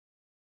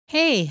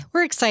Hey,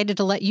 we're excited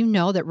to let you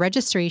know that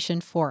registration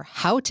for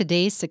How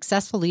Today's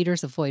Successful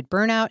Leaders Avoid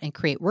Burnout and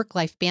Create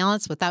Work-Life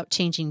Balance Without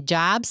Changing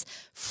Jobs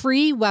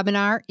free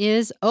webinar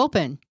is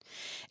open.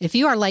 If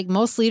you are like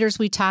most leaders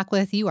we talk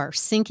with, you are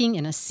sinking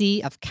in a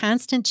sea of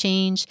constant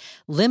change,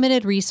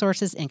 limited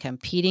resources, and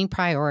competing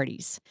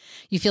priorities.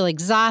 You feel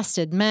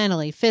exhausted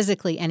mentally,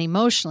 physically, and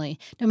emotionally.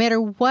 No matter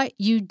what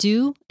you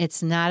do,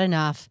 it's not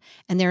enough,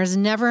 and there is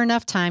never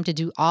enough time to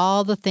do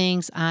all the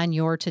things on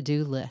your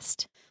to-do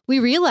list. We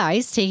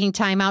realize taking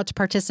time out to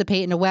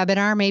participate in a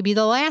webinar may be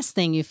the last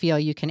thing you feel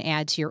you can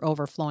add to your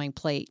overflowing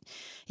plate.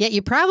 Yet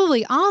you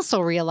probably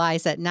also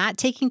realize that not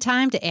taking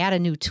time to add a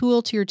new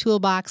tool to your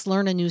toolbox,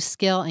 learn a new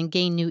skill, and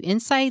gain new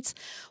insights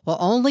will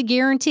only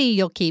guarantee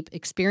you'll keep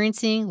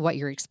experiencing what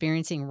you're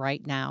experiencing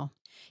right now.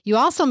 You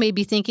also may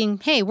be thinking,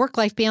 hey,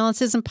 work-life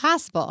balance isn't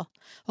possible.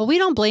 Well, we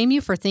don't blame you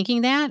for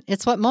thinking that.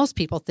 It's what most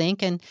people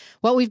think and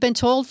what we've been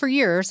told for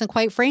years, and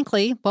quite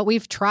frankly, what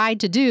we've tried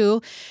to do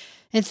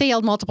and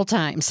failed multiple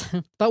times.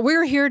 But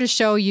we're here to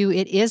show you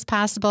it is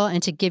possible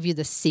and to give you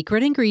the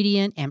secret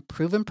ingredient and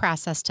proven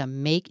process to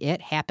make it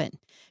happen.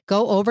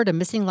 Go over to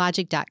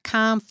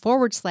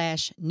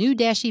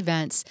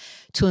missinglogic.com/new-events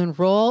to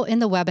enroll in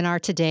the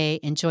webinar today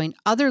and join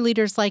other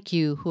leaders like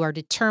you who are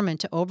determined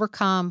to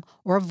overcome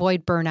or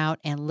avoid burnout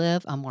and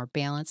live a more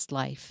balanced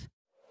life.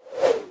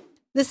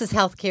 This is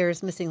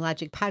Healthcare's Missing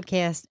Logic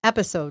podcast,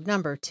 episode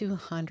number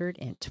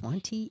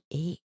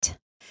 228.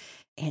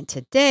 And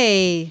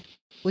today,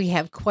 we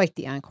have quite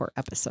the encore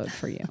episode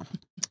for you.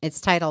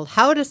 It's titled,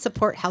 How to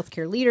Support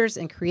Healthcare Leaders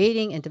in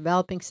Creating and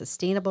Developing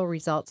Sustainable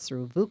Results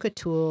Through VUCA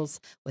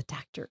Tools with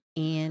Dr.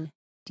 Ann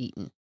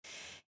Deaton.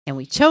 And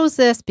we chose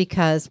this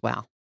because,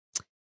 well,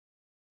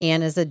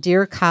 Ann is a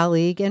dear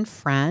colleague and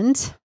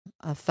friend,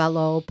 a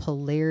fellow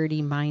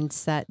polarity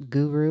mindset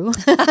guru.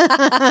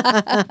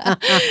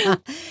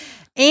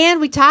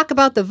 And we talk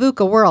about the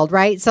VUCA world,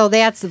 right? So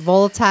that's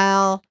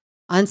volatile,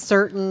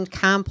 uncertain,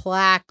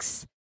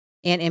 complex,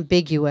 and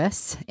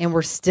ambiguous. And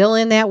we're still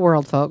in that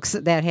world, folks.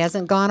 That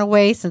hasn't gone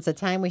away since the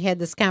time we had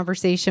this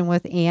conversation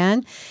with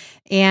Ann.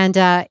 And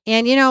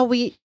you know,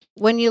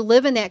 when you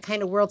live in that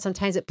kind of world,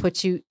 sometimes it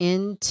puts you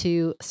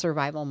into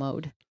survival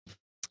mode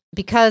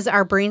because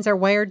our brains are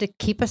wired to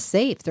keep us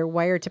safe. They're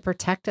wired to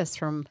protect us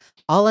from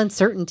all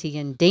uncertainty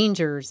and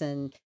dangers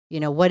and, you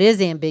know, what is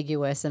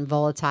ambiguous and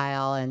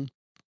volatile and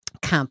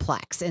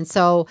complex. And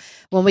so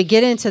when we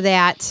get into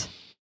that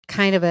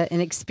kind of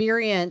an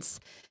experience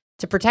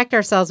to protect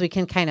ourselves, we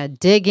can kind of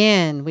dig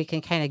in, we can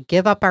kind of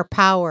give up our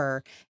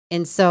power.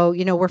 And so,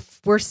 you know,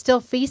 we're still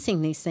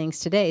facing these things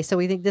today. So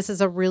we think this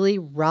is a really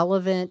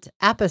relevant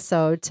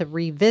episode to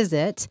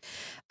revisit.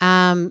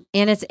 And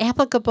it's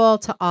applicable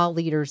to all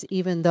leaders,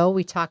 even though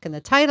we talk in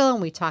the title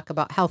and we talk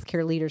about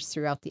healthcare leaders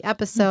throughout the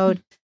episode.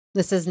 Mm-hmm.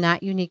 This is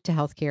not unique to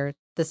healthcare.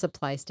 This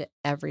applies to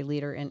every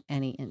leader in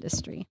any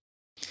industry.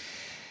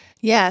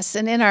 Yes,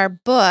 and in our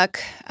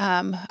book,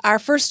 our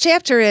first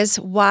chapter is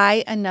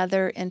Why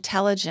Another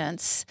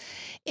Intelligence.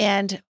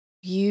 And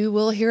you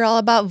will hear all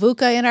about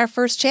VUCA in our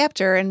first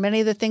chapter and many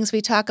of the things we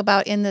talk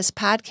about in this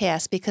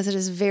podcast because it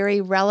is very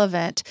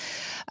relevant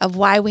of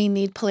why we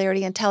need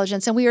polarity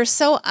intelligence. And we are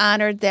so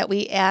honored that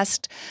we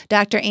asked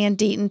Dr. Ann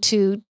Deaton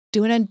to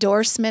do an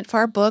endorsement for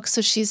our book.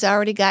 So she's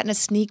already gotten a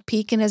sneak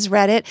peek and has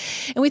read it.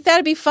 And we thought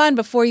it'd be fun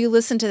before you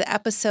listen to the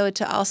episode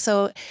to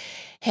also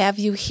have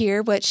you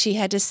hear what she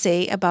had to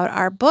say about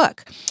our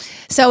book.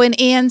 So in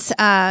Ann's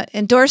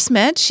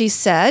endorsement, she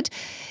said,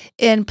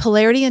 in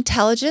Polarity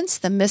Intelligence,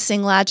 The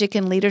Missing Logic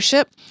in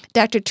Leadership,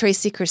 Dr.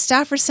 Tracy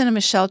Christofferson and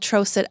Michelle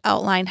Trosett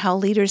outline how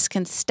leaders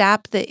can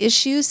stop the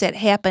issues that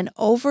happen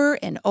over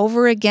and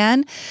over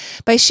again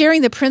by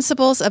sharing the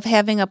principles of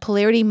having a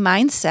polarity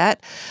mindset,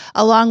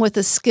 along with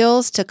the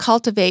skills to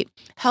cultivate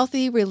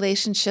healthy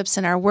relationships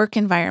in our work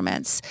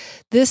environments.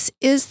 This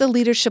is the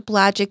leadership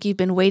logic you've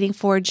been waiting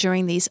for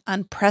during these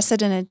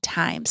unprecedented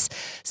times.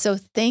 So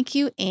thank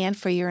you, Ann,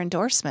 for your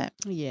endorsement.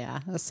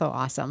 Yeah, that's so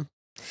awesome.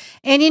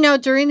 And, you know,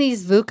 during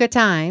these VUCA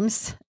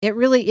times, it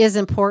really is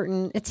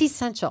important. It's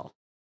essential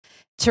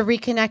to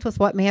reconnect with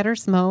what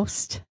matters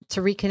most,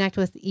 to reconnect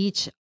with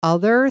each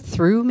other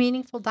through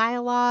meaningful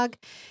dialogue,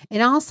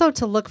 and also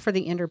to look for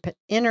the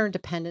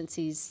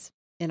interdependencies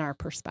in our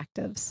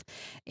perspectives.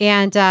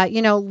 And,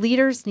 you know,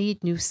 leaders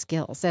need new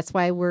skills. That's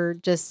why we're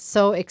just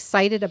so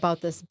excited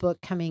about this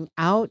book coming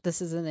out.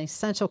 This is an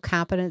essential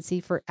competency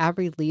for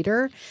every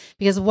leader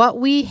because what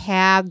we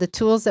have, the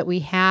tools that we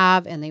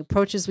have and the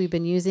approaches we've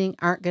been using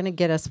aren't going to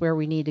get us where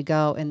we need to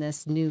go in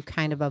this new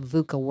kind of a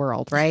VUCA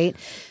world, right?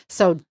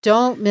 So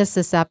don't miss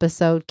this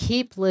episode.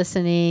 Keep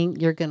listening.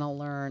 You're going to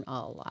learn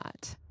a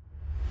lot.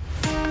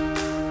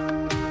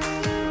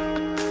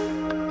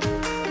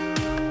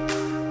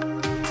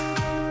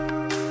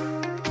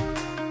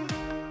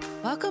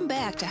 Welcome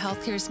back to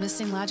Healthcare's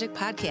Missing Logic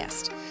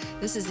podcast.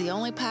 This is the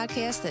only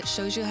podcast that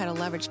shows you how to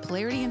leverage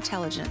polarity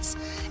intelligence,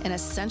 an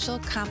essential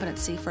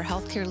competency for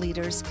healthcare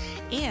leaders,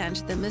 and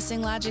the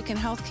missing logic in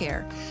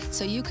healthcare,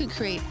 so you can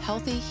create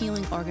healthy,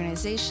 healing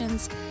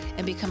organizations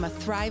and become a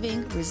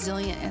thriving,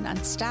 resilient, and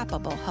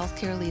unstoppable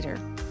healthcare leader.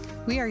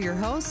 We are your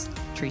hosts,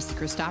 Tracy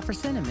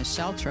Christofferson and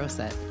Michelle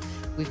Trosett.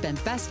 We've been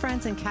best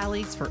friends and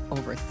colleagues for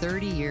over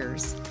 30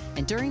 years.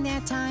 And during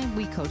that time,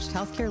 we coached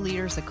healthcare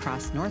leaders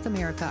across North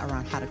America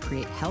around how to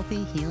create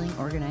healthy, healing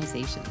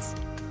organizations.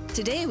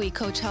 Today, we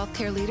coach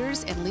healthcare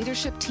leaders and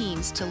leadership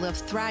teams to live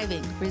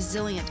thriving,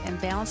 resilient,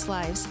 and balanced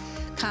lives,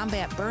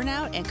 combat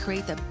burnout, and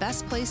create the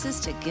best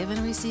places to give and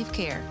receive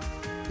care.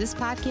 This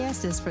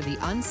podcast is for the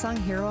unsung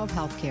hero of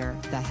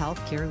healthcare, the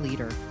healthcare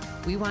leader.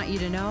 We want you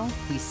to know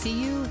we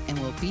see you and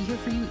we'll be here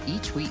for you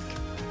each week.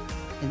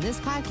 In this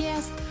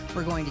podcast,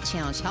 we're going to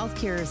challenge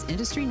healthcare's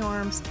industry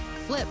norms,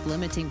 flip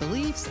limiting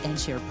beliefs, and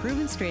share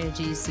proven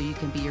strategies so you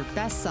can be your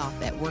best self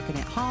at work and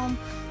at home,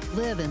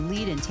 live and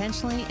lead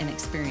intentionally, and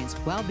experience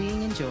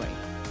well-being and joy.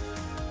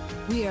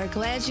 We are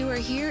glad you are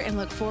here and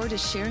look forward to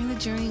sharing the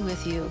journey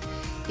with you.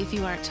 If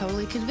you aren't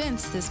totally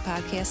convinced this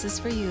podcast is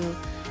for you,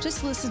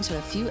 just listen to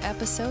a few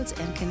episodes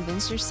and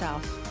convince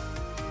yourself.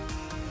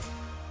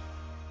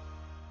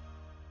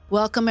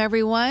 Welcome,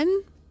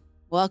 everyone.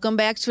 Welcome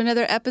back to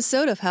another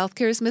episode of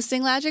Healthcare's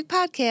Missing Logic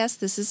podcast.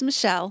 This is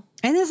Michelle.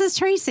 And this is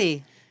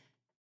Tracy.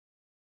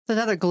 It's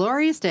another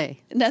glorious day.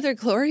 Another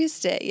glorious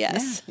day,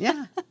 yes.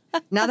 Yeah.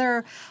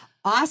 Another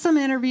awesome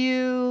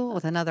interview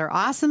with another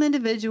awesome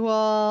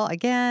individual.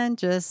 Again,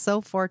 just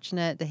so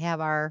fortunate to have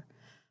our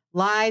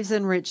lives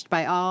enriched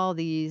by all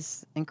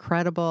these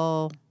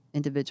incredible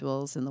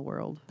individuals in the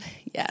world.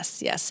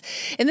 Yes, yes.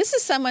 And this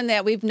is someone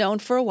that we've known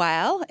for a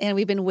while, and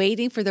we've been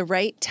waiting for the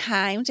right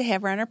time to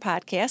have her on our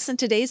podcast, and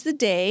today's the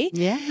day.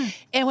 Yeah.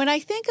 And when I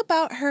think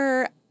about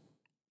her,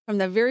 from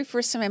the very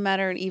first time I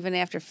met her, and even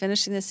after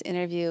finishing this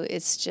interview,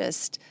 it's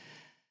just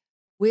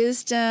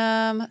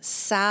wisdom,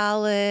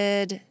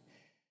 solid,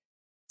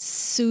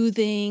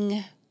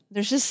 soothing.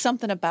 There's just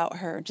something about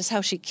her, just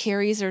how she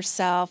carries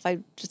herself. I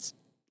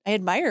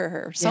admire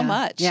her so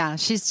much. Yeah,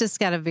 she's just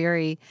got a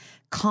very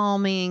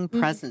calming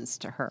presence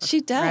to her.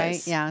 She does.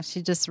 Right? Yeah,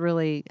 she just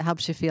really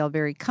helps you feel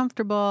very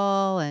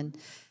comfortable, and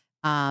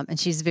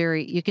she's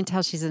you can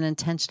tell she's an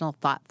intentional,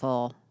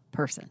 thoughtful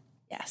person.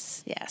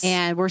 Yes, yes.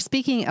 And we're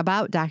speaking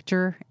about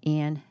Dr.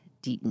 Ann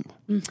Deaton.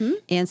 Mm-hmm.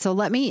 And so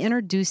let me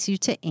introduce you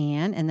to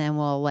Ann, and then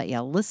we'll let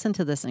you listen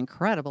to this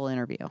incredible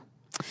interview.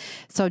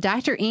 So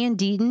Dr. Ann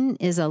Deaton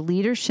is a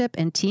leadership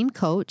and team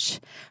coach.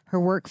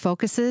 Her work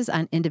focuses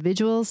on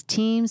individuals,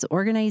 teams,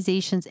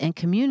 organizations, and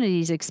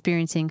communities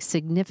experiencing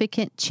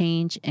significant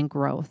change and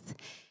growth.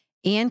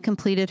 Ann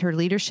completed her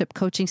leadership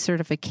coaching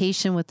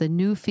certification with the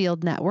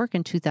Newfield Network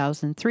in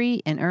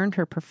 2003 and earned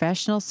her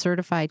professional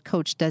certified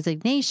coach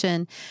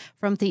designation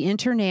from the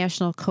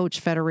International Coach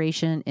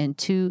Federation in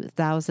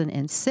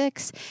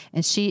 2006.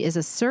 And she is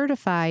a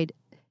certified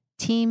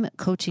team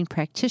coaching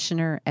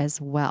practitioner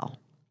as well.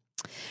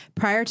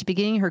 Prior to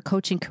beginning her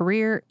coaching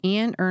career,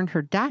 Ann earned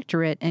her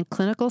doctorate in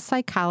clinical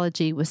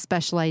psychology with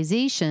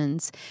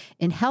specializations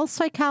in health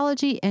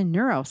psychology and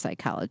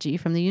neuropsychology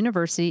from the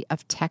University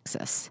of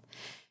Texas.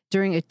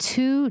 During a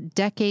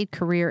 2-decade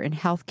career in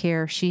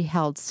healthcare, she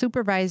held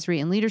supervisory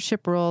and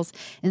leadership roles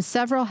in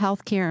several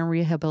healthcare and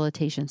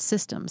rehabilitation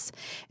systems.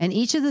 In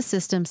each of the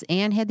systems,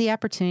 Ann had the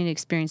opportunity to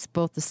experience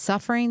both the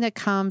suffering that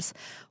comes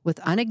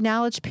with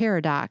unacknowledged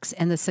paradox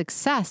and the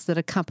success that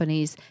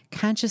accompanies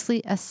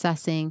consciously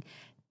assessing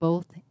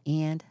both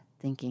and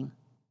thinking.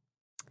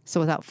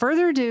 So without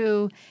further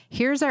ado,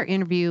 here's our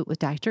interview with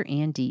Dr.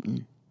 Ann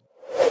Deaton.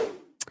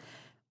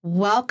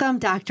 Welcome,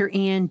 Dr.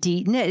 Ann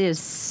Deaton. It is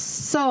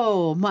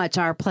so much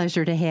our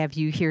pleasure to have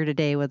you here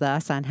today with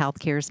us on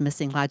Healthcare's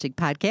Missing Logic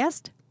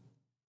podcast.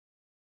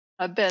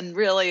 I've been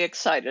really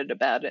excited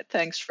about it.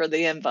 Thanks for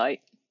the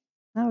invite.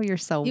 Oh, you're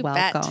so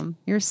welcome.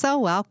 Bet. You're so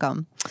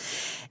welcome.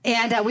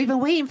 And we've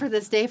been waiting for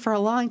this day for a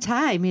long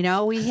time. You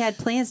know, we had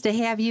plans to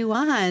have you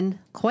on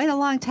quite a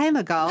long time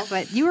ago,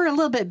 but you were a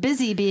little bit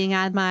busy being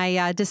on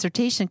my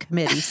dissertation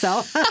committee.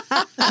 So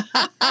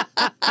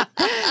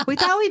we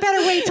thought we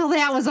better wait till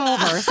that was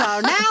over. So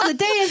now the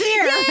day is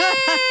here.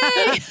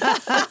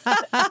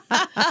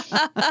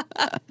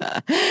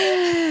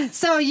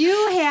 So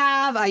you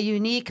have a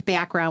unique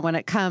background when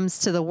it comes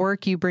to the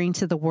work you bring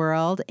to the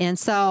world. And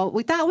so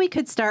we thought we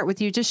could start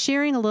with you just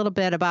sharing a little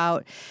bit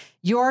about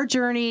your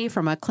journey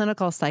from a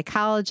clinical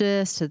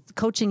psychologist to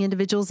coaching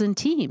individuals and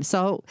teams.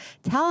 So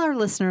tell our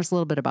listeners a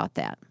little bit about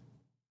that.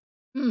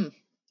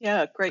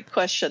 Yeah, great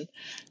question.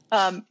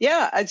 I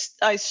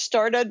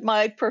started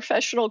my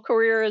professional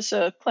career as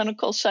a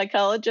clinical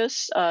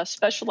psychologist,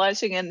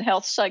 specializing in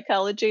health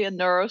psychology and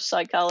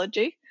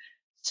neuropsychology.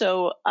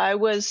 So I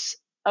was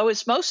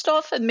most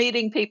often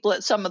meeting people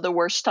at some of the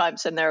worst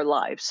times in their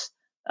lives.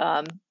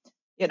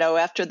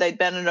 After they'd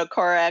been in a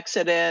car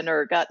accident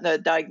or gotten a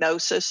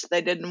diagnosis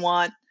they didn't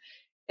want.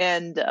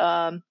 And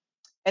then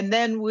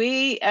I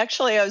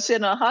was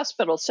in a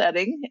hospital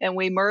setting, and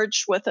we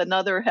merged with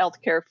another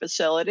healthcare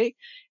facility.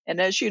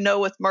 And as you know,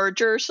 with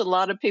mergers, a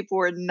lot of people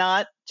were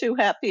not too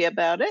happy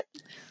about it.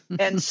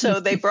 And so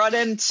they brought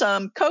in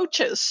some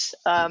coaches.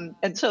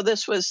 And so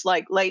this was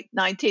like late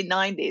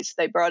 1990s.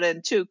 They brought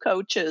in 2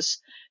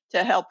 coaches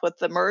to help with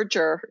the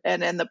merger.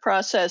 And in the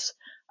process,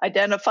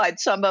 identified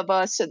some of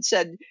us and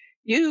said,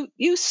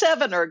 you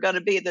seven are going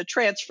to be the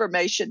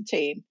transformation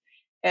team,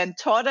 and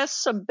taught us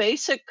some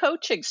basic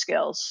coaching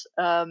skills.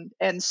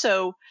 And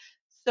so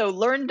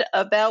learned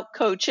about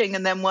coaching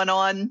and then went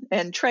on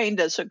and trained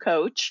as a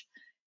coach.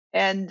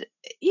 And,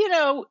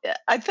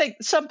 I think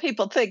some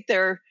people think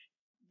they're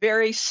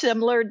very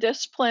similar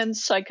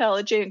disciplines,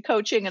 psychology and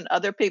coaching, and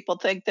other people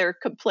think they're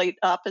complete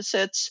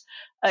opposites.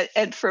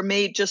 And for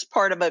me, just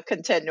part of a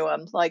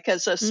continuum. Like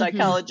as a Mm-hmm.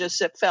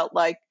 psychologist, it felt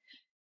like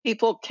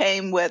people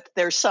came with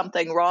there's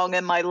something wrong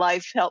in my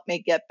life, help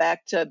me get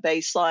back to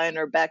baseline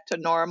or back to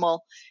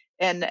normal.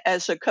 And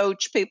as a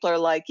coach, people are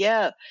like,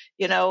 yeah,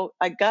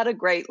 I got a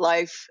great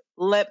life,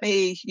 let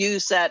me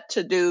use that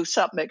to do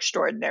something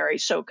extraordinary.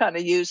 So kind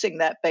of using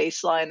that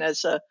baseline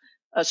as a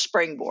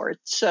springboard.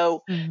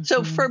 So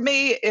Mhm. for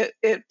me,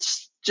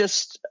 it's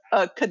just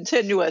a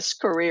continuous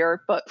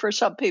career, but for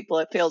some people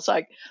it feels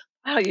like,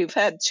 wow, you've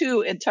had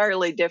two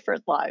entirely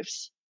different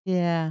lives.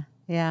 Yeah,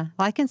 yeah.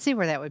 Well, I can see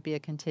where that would be a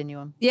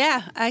continuum.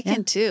 Yeah, I Yeah,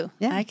 can too.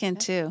 yeah. I can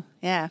too.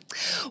 Yeah.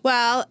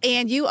 Well,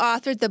 and you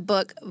authored the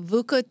book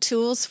VUCA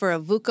Tools for a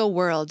VUCA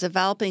World,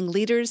 Developing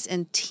Leaders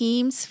and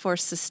Teams for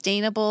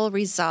Sustainable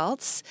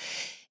Results.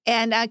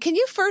 And can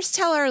you first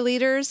tell our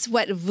leaders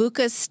what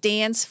VUCA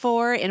stands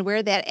for and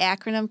where that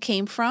acronym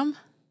came from?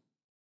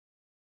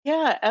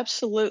 Yeah,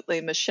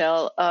 absolutely,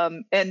 Michelle.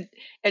 And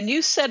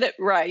you said it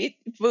right,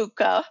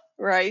 VUCA,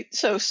 right?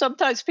 So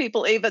sometimes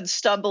people even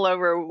stumble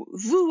over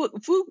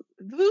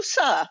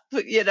VUSA,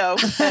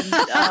 and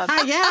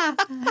Yeah.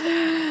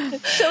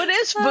 so it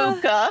is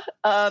Ah,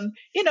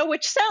 VUCA,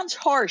 which sounds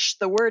harsh.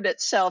 The word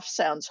itself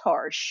sounds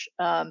harsh,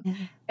 yeah.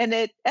 and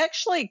it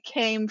actually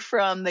came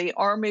from the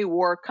Army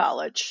War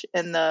College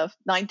in the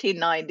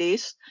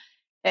 1990s,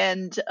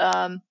 and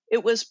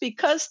it was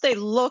because they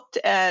looked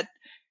at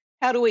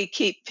how do we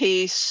keep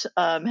peace?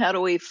 How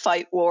do we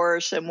fight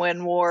wars and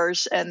win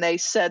wars? And they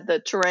said the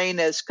terrain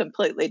is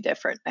completely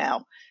different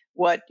now.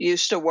 What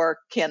used to work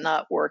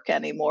cannot work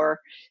anymore.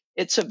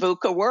 It's a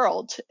VUCA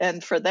world.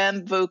 And for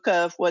them,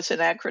 VUCA was an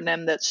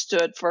acronym that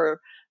stood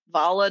for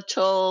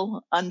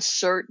volatile,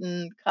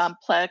 uncertain,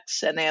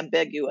 complex, and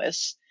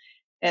ambiguous.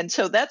 And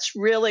so that's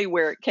really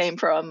where it came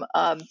from.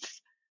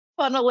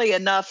 Funnily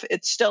enough,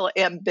 it's still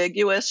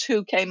ambiguous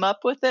who came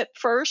up with it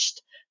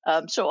first.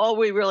 So all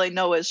we really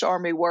know is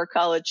Army War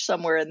College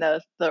somewhere in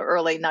the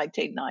early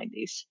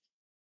 1990s.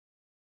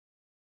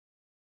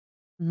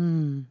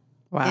 Mm,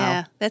 wow.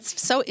 Yeah,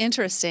 that's so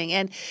interesting.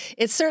 And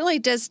it certainly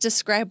does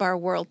describe our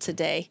world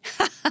today.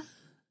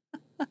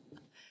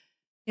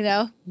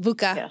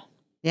 VUCA. Yeah,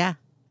 Yeah,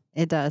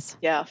 it does.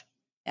 yeah.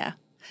 Yeah.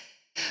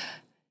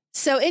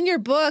 So in your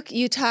book,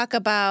 you talk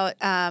about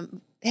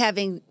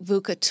having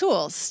VUCA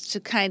tools to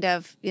kind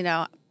of,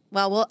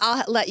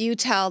 I'll let you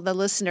tell the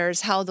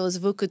listeners how those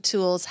VUCA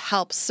tools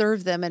help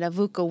serve them in a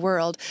VUCA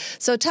world.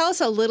 So tell us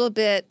a little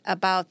bit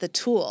about the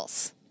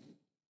tools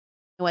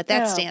and what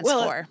that Yeah. stands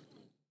Well, for.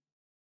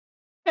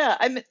 yeah,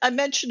 I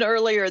mentioned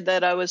earlier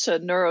that I was a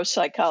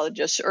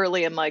neuropsychologist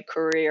early in my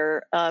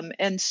career.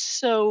 And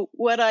so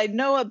what I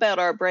know about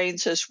our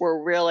brains is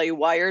we're really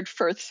wired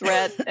for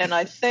threat. And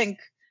I think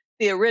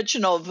the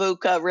original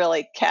VUCA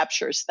really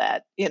captures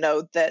that,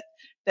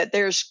 that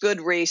there's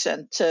good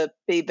reason to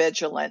be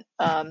vigilant.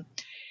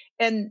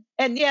 And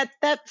yet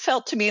that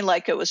felt to me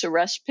like it was a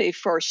recipe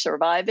for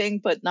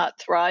surviving, but not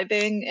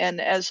thriving.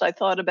 And as I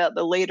thought about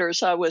the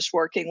leaders I was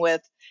working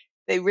with,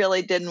 they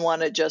really didn't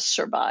want to just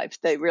survive.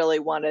 They really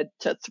wanted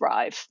to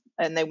thrive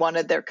and they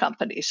wanted their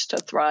companies to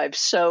thrive.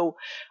 So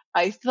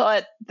I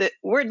thought that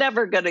we're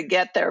never going to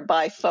get there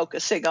by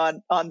focusing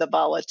on the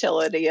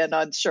volatility and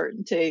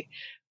uncertainty.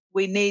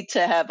 We need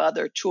to have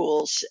other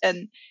tools.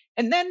 And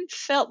then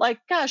felt like,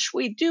 gosh,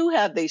 we do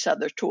have these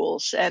other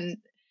tools. And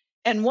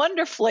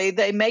wonderfully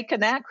they make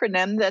an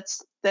acronym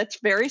that's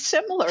very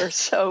similar.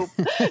 So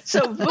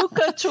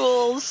VUCA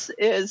tools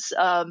is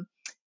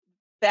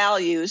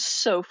values.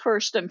 So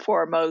first and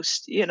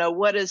foremost,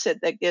 what is it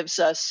that gives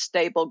us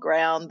stable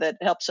ground that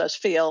helps us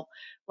feel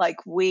like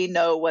we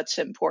know what's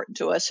important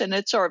to us? And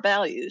it's our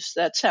values.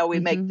 That's how we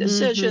make Mm-hmm.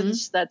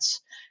 decisions.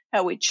 That's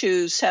how we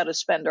choose how to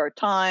spend our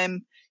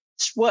time.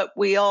 It's what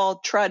we all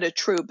try to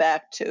true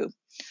back to.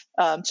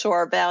 So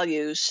our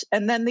values.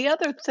 And then the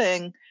other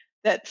thing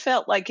that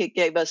felt like it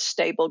gave us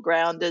stable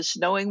ground is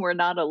knowing we're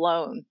not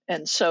alone.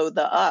 And so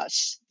the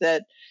us,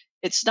 that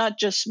it's not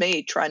just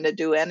me trying to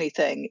do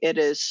anything, it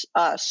is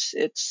us.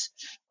 It's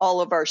all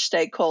of our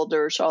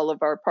stakeholders, all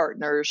of our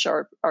partners,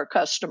 our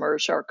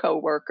customers, our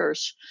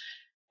coworkers.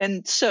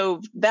 And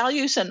so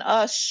values and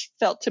us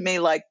felt to me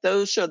like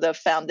those are the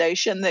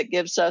foundation that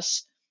gives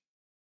us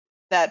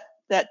that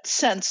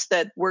sense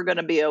that we're going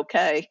to be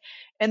okay.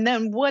 And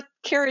then what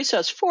carries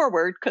us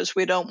forward, because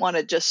we don't want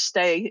to just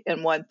stay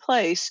in one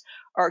place,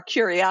 our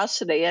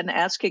curiosity and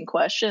asking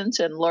questions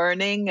and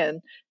learning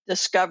and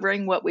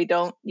discovering what we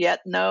don't yet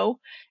know.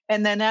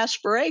 And then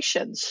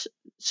aspirations.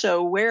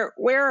 So where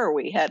are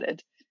we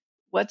headed?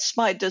 What's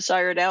my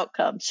desired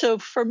outcome? So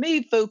for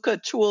me,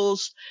 VUCA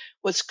tools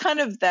was kind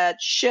of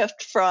that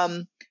shift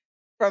from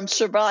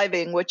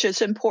surviving, which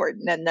is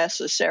important and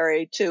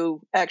necessary,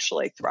 to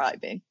actually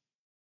thriving.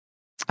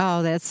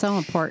 Oh, that's so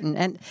important.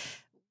 And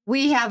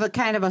we have a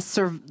kind of a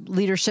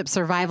leadership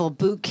survival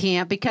boot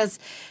camp because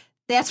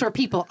that's where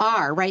people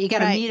are, right? You got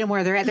to meet them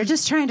where they're at. They're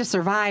just trying to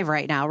survive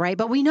right now, right?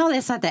 But we know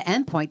that's not the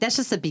end point. That's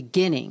just the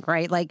beginning,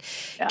 right? Like,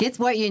 get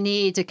what you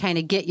need to kind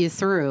of get you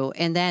through,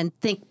 and then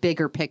think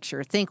bigger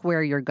picture. Think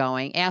where you're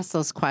going. Ask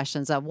those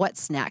questions of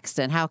what's next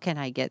and how can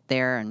I get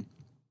there and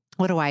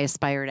what do I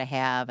aspire to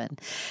have? And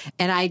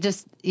I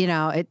just,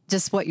 it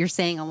just what you're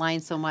saying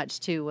aligns so much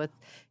too with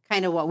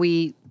kind of what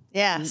we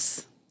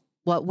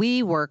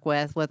work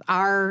with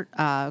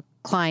our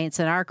clients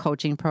in our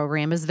coaching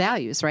program is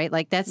values, right?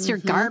 Like that's your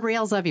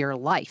guardrails of your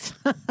life,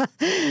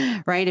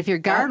 right? If your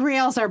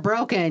guardrails are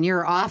broken,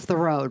 you're off the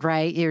road,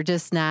 right? You're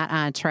just not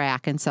on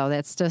track. And so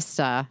that's just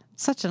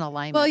such an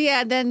alignment. Well,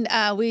 yeah. Then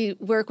we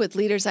work with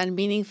leaders on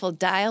meaningful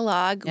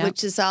dialogue,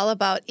 which is all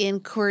about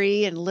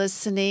inquiry and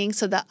listening.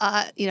 So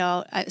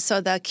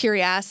the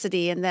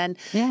curiosity, and then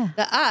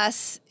the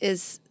us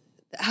is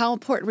how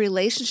important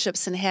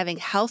relationships and having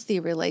healthy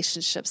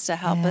relationships to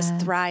help us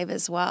thrive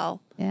as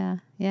well. Yeah.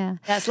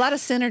 There's a lot of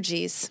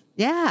synergies.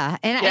 Yeah.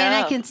 And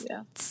I can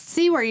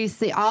see where you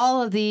see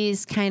all of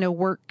these kind of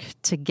work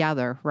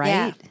together, right?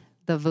 Yeah.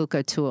 The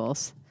VUCA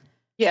tools.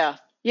 Yeah,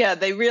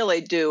 they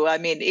really do. I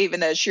mean,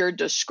 even as you're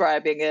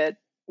describing it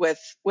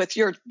with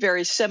your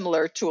very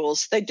similar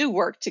tools, they do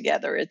work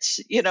together. It's,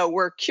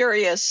 we're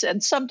curious,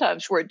 and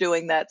sometimes we're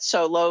doing that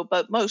solo,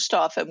 but most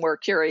often we're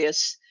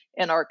curious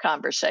in our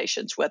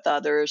conversations with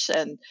others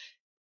and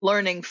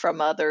learning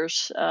from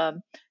others.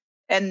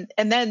 And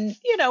then,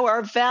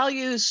 our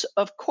values,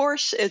 of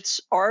course, it's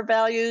our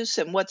values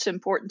and what's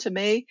important to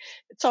me.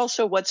 It's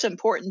also what's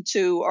important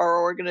to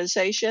our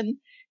organization.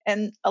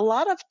 And a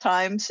lot of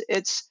times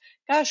it's,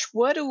 gosh,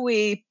 what do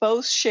we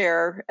both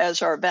share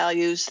as our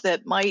values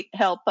that might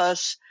help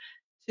us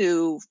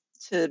to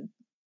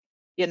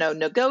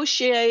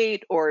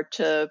negotiate or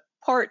to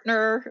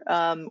partner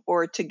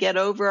or to get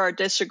over our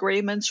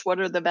disagreements? What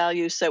are the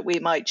values that we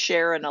might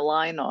share and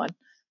align on?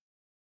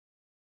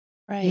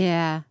 Right.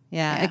 Yeah.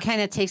 It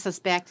kind of takes us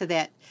back to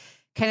that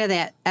kind of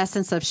that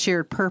essence of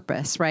shared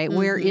purpose, right?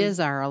 Where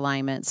is our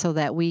alignment so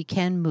that we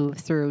can move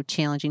through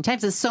challenging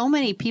times? There's so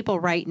many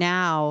people right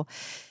now,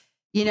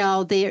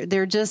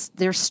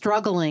 they're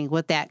struggling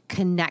with that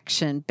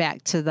connection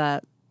back to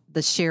the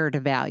shared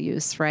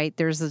values, right?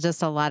 There's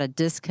just a lot of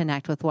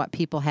disconnect with what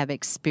people have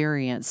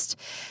experienced.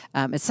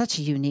 It's such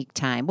a unique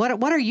time.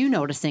 What are you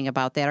noticing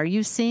about that? Are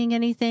you seeing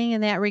anything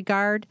in that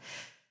regard?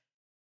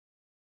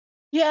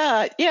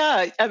 Yeah.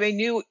 I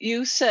mean,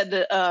 you said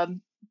that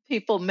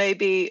people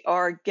maybe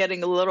are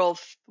getting a little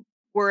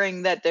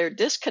worrying that they're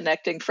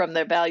disconnecting from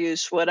their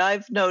values. What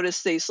I've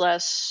noticed these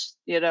last,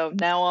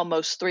 now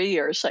almost 3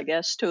 years, I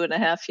guess,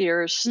 2.5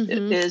 years,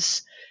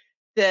 is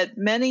that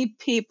many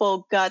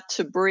people got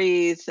to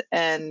breathe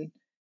and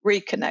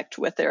reconnect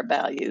with their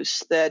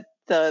values. That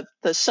the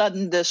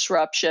sudden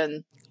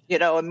disruption,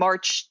 in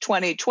March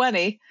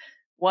 2020.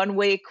 1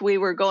 week we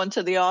were going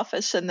to the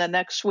office, and the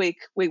next week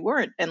we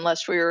weren't,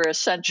 unless we were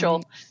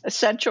essential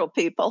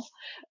people.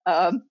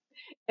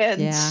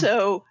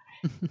 So,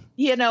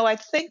 I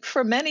think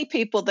for many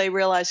people, they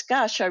realize,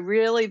 gosh, I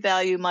really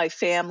value my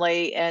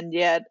family, and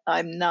yet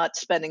I'm not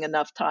spending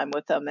enough time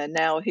with them. And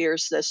now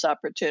here's this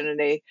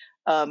opportunity.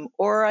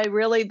 Or I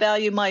really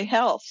value my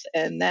health,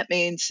 and that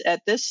means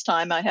at this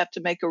time I have to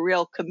make a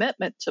real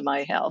commitment to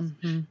my health.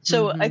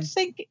 So I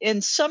think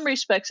in some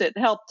respects it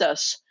helped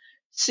us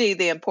see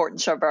the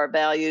importance of our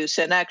values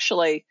and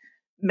actually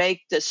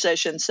make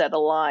decisions that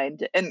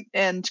aligned.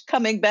 And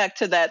coming back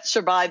to that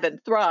survive and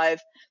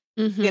thrive,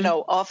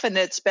 often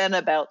it's been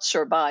about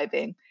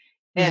surviving.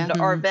 And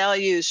our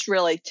values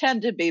really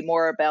tend to be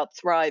more about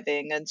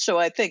thriving. And so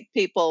I think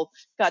people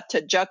got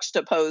to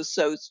juxtapose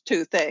those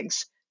two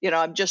things.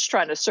 I'm just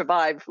trying to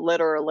survive,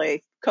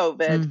 literally,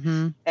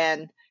 COVID.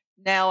 And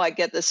now I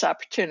get this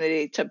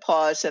opportunity to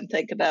pause and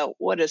think about,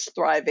 what does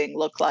thriving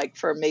look like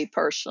for me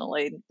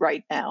personally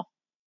right now?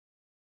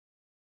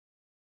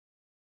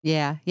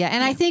 Yeah.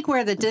 And I think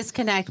where the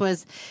disconnect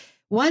was,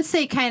 once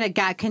they kind of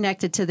got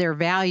connected to their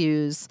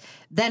values,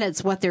 then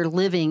it's what they're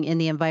living in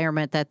the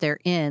environment that they're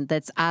in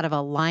that's out of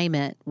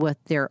alignment with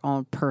their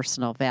own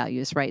personal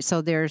values, right?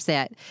 So there's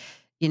that,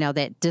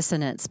 that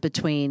dissonance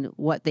between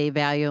what they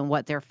value and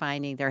what they're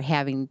finding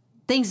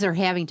things they're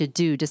having to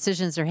do,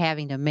 decisions they're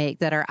having to make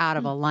that are out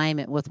of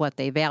alignment with what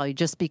they value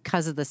just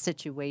because of the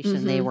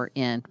situation they were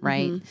in,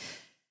 right?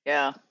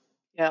 Yeah.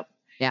 Yep.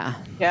 Yeah.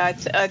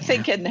 I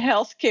think in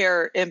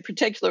healthcare in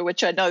particular,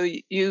 which I know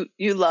you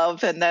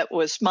love, and that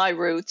was my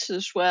roots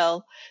as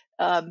well,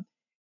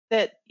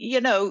 that,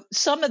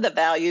 some of the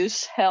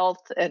values,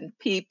 health and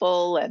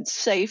people and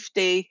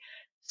safety,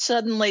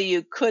 suddenly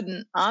you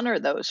couldn't honor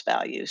those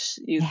values.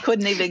 You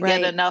couldn't even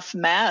get enough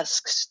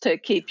masks to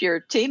keep your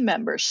team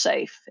members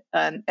safe.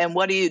 And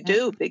what do you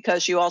do?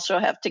 Because you also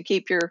have to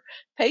keep your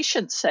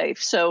patients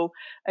safe. So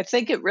I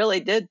think it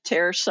really did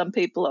tear some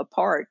people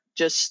apart,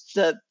 just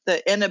the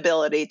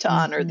inability to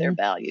honor their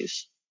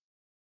values.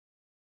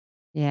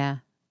 Yeah.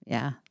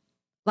 A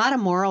lot of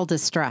moral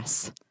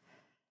distress.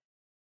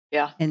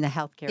 Yeah. in the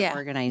healthcare Yeah.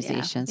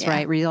 organizations, Yeah.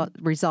 right?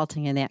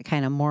 Resulting in that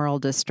kind of moral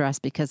distress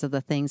because of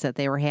the things that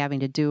they were having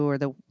to do, or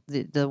the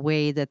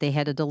way that they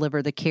had to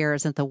deliver the care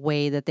isn't the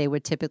way that they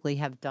would typically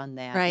have done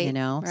that, Right.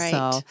 So,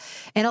 Right.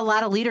 and a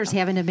lot of leaders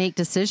having to make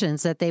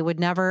decisions that they would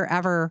never,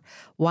 ever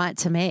want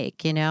to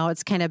make,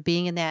 it's kind of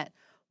being in that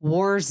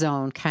war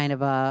zone kind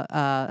of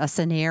a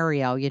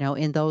scenario,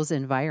 in those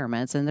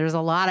environments. And there's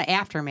a lot of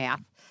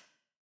aftermath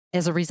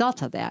as a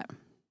result of that.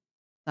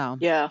 So,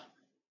 Yeah.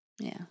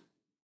 Yeah.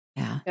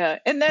 yeah. Yeah.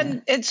 And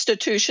then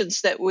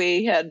institutions that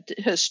we had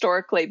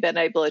historically been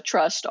able to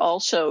trust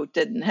also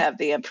didn't have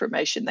the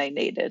information they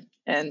needed.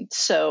 And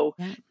so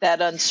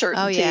that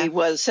uncertainty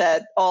was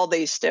at all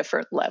these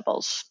different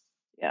levels.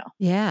 Yeah.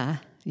 Yeah.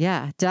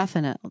 Yeah,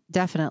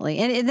 definitely.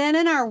 And then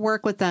in our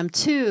work with them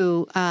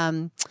too,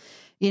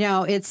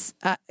 it's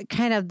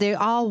kind of, they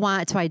all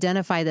want to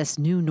identify this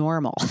new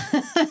normal.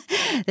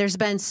 There's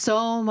been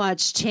so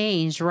much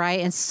change, right?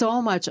 And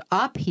so much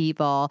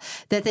upheaval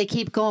that they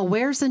keep going,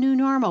 where's the new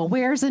normal?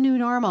 Where's the new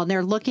normal? And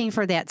they're looking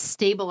for that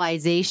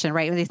stabilization,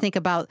 right? When they think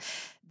about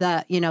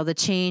the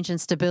change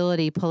and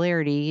stability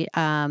polarity,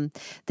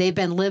 they've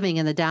been living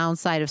in the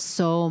downside of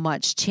so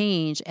much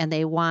change, and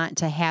they want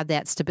to have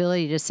that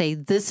stability to say,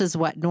 this is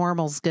what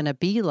normal's going to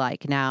be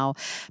like now,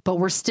 but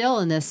we're still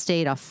in this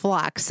state of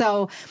flux.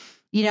 So,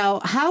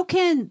 how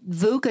can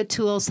VUCA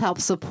tools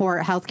help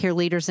support healthcare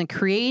leaders in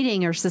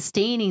creating or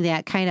sustaining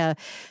that kind of,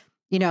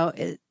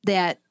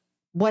 that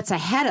what's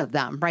ahead of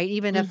them, right?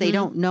 Even if they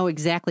don't know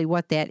exactly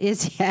what that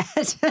is yet.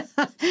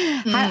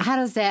 How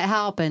does that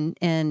help and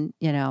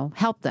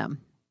help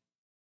them?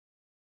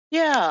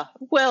 Yeah.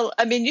 Well,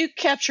 I mean, you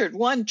captured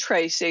one,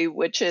 Tracy,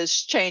 which is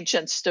change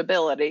and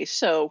stability.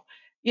 So,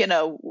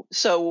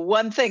 so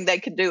one thing they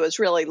can do is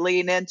really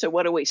lean into,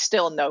 what do we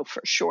still know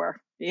for sure?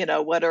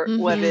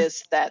 What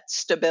is that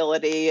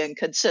stability and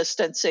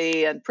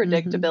consistency and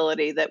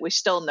predictability that we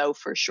still know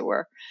for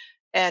sure?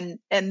 And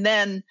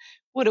then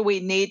what do we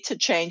need to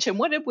change? And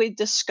what did we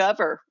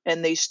discover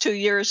in these 2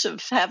 years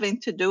of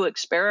having to do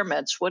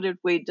experiments? What did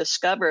we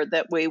discover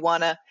that we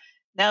want to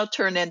now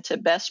turn into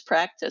best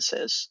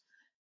practices?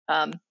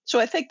 So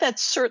I think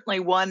that's certainly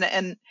one.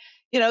 And,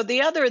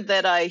 the other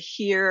that I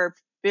hear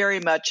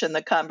very much in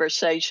the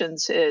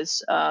conversations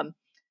is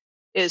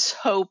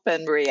hope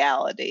and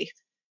reality.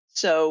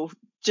 So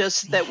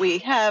just that we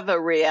have a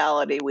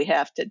reality we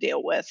have to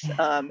deal with.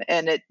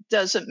 And it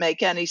doesn't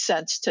make any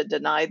sense to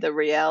deny the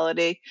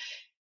reality,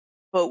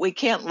 but we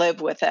can't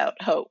live without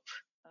hope.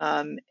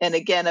 And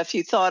again, if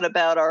you thought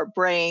about our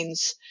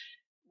brains,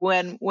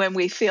 when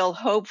we feel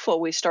hopeful,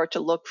 we start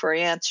to look for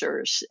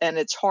answers, and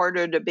it's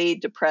harder to be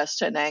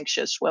depressed and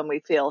anxious when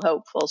we feel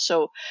hopeful.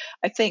 So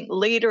I think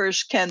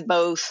leaders can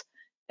both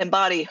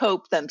embody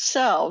hope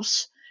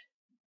themselves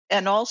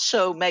and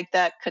also make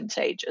that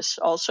contagious,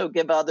 also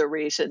give other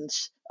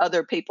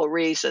people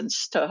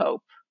reasons to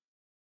hope.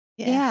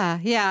 Yeah.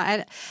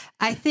 And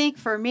I think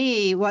for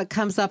me, what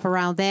comes up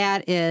around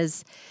that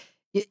is,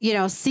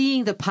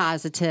 seeing the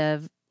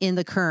positive in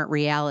the current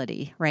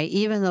reality, right?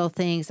 Even though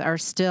things are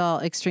still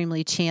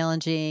extremely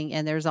challenging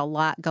and there's a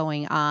lot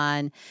going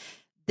on,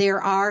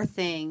 there are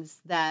things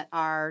that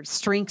are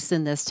strengths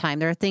in this time.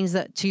 There are things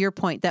that, to your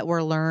point, that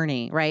we're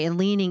learning, right? And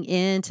leaning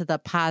into the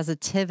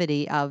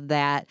positivity of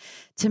that,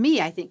 to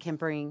me, I think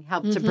can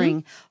help to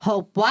bring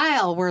hope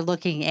while we're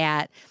looking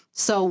at,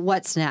 so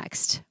what's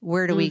next?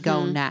 Where do we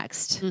go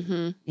next?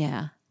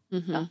 Yeah.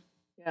 Yeah.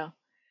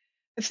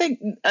 I think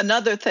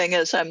another thing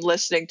as I'm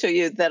listening to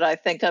you that I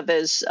think of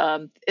is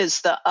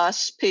the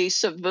us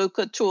piece of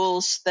VUCA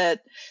tools,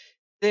 that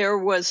there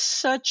was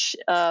such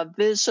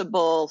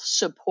visible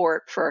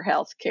support for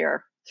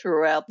healthcare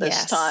throughout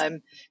this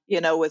time,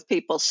 with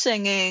people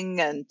singing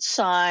and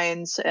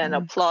signs and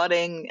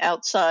applauding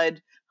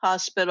outside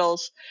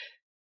hospitals.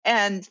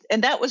 And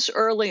that was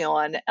early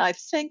on. I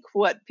think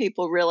what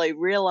people really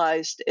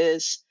realized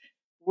is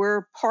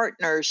we're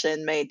partners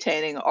in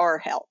maintaining our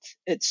health.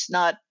 It's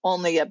not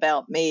only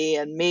about me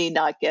and me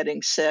not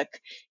getting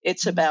sick.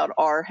 It's about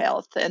our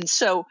health. And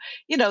so,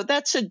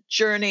 that's a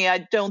journey I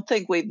don't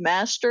think we've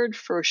mastered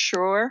for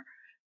sure.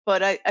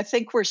 But I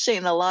think we're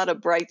seeing a lot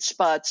of bright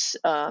spots,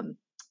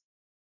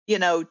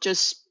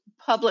 just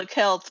public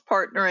health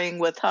partnering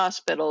with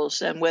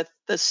hospitals and with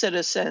the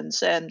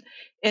citizens and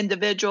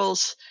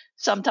individuals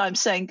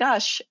sometimes saying,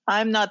 gosh,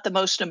 I'm not the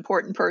most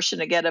important person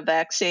to get a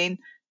vaccine.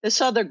 This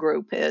other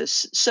group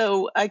is.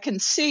 So I can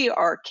see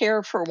our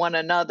care for one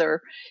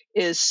another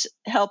is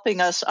helping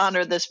us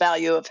honor this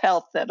value of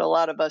health that a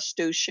lot of us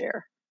do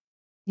share.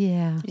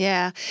 Yeah.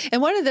 Yeah.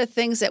 And one of the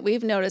things that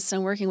we've noticed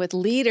in working with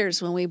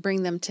leaders when we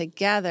bring them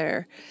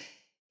together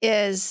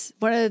is,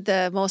 one of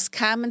the most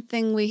common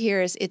thing we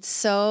hear is, it's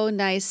so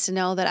nice to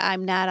know that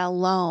I'm not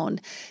alone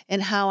in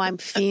how I'm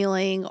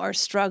feeling or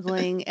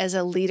struggling as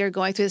a leader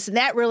going through this. And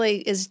that really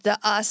is the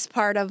us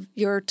part of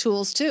your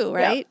tools too,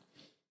 right?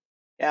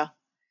 Yeah.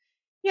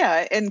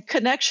 Yeah, and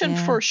connection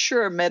for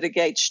sure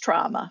mitigates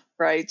trauma,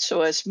 right?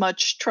 So as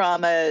much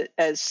trauma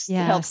as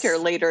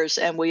healthcare leaders,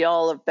 and we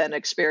all have been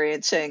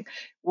experiencing,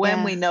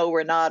 when we know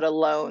we're not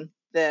alone,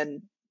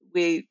 then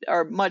we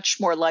are much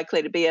more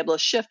likely to be able to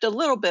shift a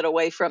little bit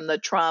away from the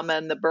trauma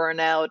and the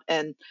burnout.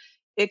 And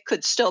it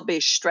could still be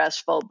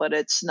stressful, but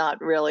it's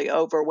not really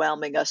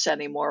overwhelming us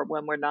anymore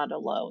when we're not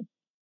alone.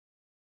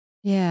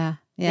 Yeah.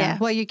 Yeah.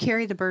 Well, you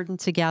carry the burden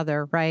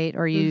together, right?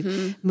 Or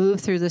you move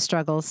through the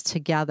struggles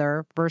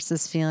together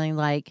versus feeling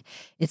like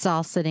it's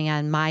all sitting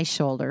on my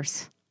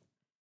shoulders.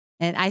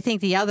 And I think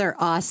the other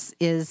us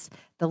is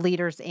the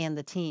leaders and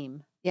the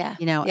team,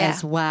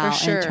 as well. For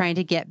sure. And trying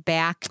to get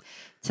back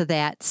to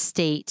that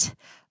state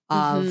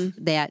of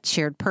that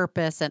shared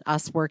purpose and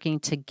us working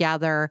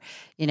together.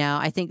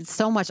 I think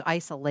so much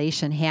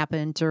isolation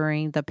happened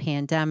during the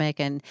pandemic,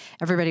 and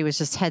everybody was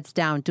just heads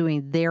down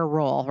doing their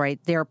role,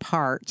 right? Their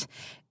part.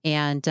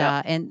 And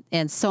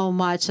so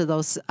much of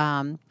those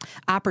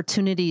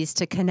opportunities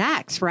to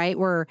connect, right,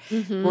 were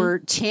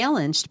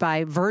challenged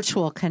by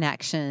virtual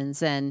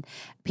connections, and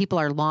people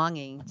are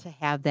longing to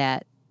have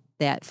that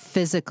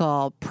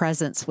physical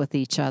presence with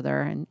each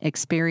other and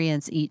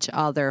experience each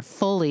other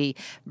fully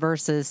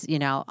versus,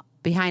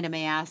 behind a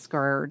mask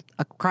or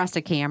across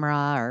a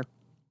camera or.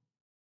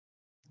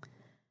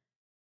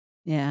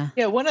 Yeah.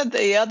 Yeah. One of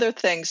the other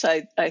things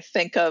I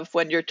think of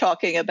when you're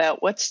talking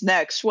about what's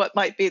next, what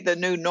might be the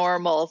new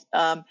normal,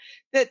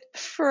 that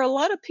for a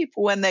lot of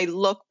people, when they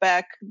look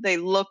back, they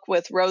look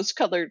with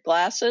rose-colored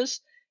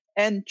glasses.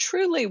 And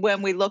truly,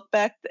 when we look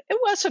back, it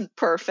wasn't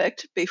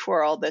perfect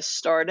before all this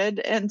started.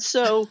 And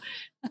so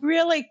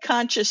really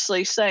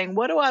consciously saying,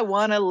 what do I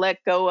want to let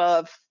go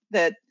of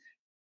that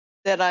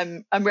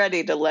I'm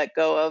ready to let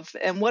go of,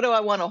 and what do I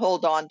want to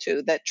hold on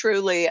to that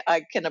truly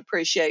I can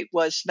appreciate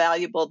was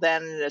valuable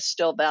then and is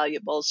still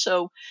valuable.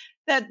 So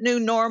that new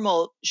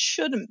normal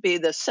shouldn't be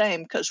the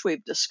same because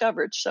we've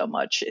discovered so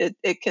much.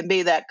 It can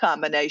be that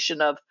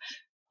combination of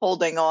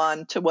holding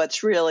on to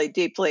what's really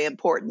deeply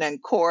important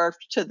and core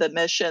to the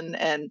mission,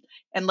 and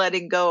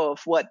letting go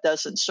of what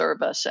doesn't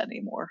serve us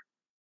anymore.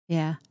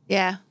 Yeah.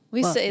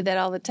 We say that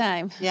all the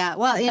time. Yeah.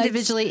 Well,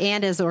 individually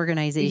and as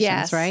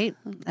organizations, right?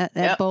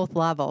 At both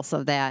levels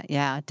of that.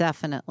 Yeah,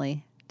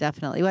 definitely.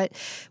 What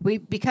we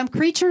become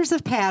creatures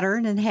of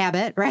pattern and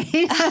habit, right?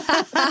 And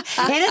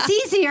it's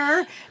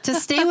easier to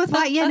stay with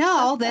what you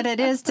know than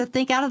it is to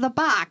think out of the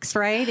box,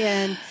 right?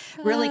 And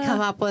really come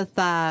up with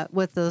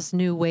those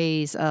new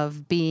ways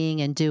of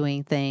being and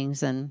doing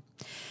things. And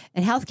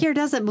healthcare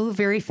doesn't move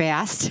very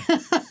fast.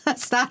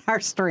 It's not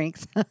our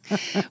strength.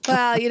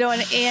 Well,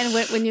 and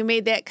when you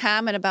made that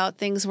comment about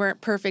things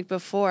weren't perfect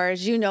before,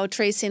 as you know,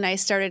 Tracy and I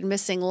started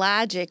missing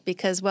logic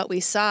because what we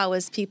saw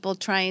was people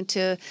trying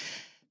to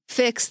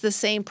fix the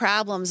same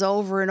problems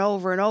over and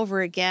over and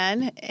over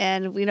again.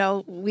 And,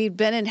 we've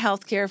been in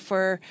healthcare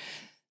for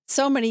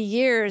so many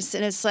years,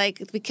 and it's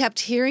like we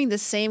kept hearing the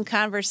same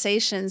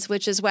conversations,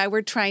 which is why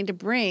we're trying to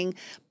bring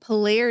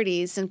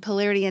polarities and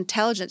polarity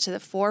intelligence to the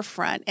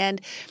forefront.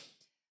 And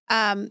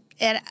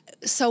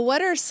so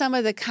what are some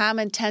of the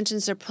common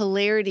tensions or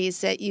polarities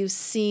that you've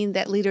seen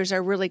that leaders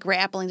are really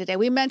grappling today?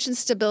 We mentioned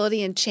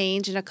stability and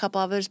change and a couple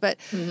others, but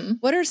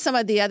what are some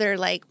of the other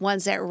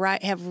ones that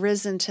have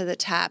risen to the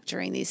top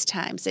during these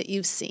times that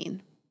you've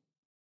seen?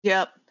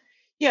 Yep.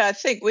 Yeah, I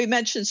think we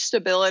mentioned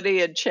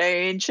stability and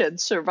change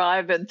and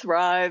survive and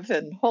thrive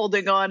and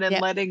holding on and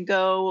letting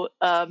go.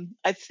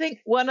 I think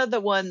one of the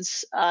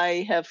ones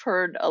I have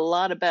heard a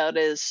lot about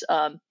is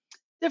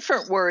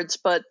different words,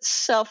 but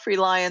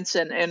self-reliance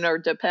and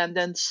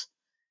interdependence.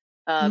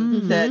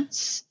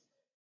 That's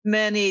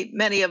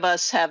many of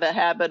us have a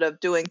habit of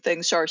doing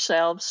things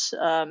ourselves,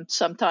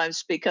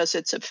 sometimes because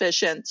it's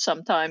efficient,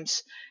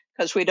 sometimes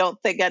because we don't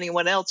think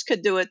anyone else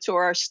could do it to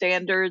our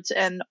standards,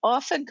 and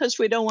often because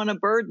we don't want to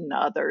burden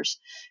others.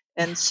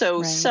 And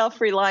so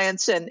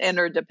self-reliance and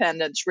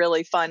interdependence,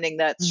 really finding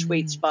that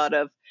sweet spot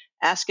of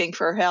asking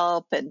for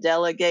help and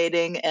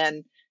delegating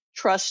and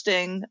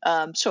trusting.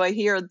 So I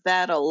hear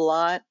that a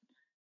lot,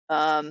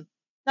 not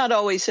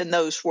always in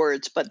those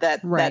words, but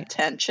that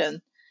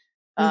tension.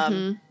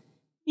 In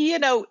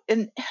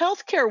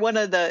healthcare, one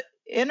of the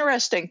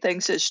interesting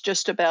things is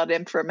just about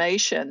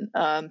information.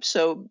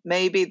 So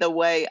maybe the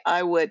way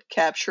I would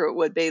capture it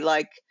would be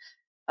like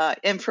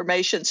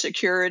information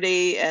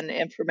security and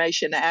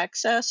information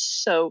access.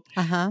 So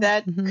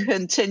that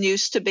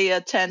continues to be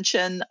a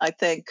tension. I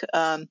think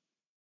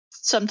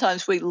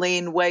sometimes we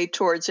lean way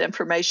towards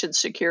information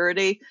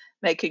security,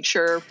 making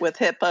sure with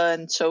HIPAA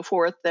and so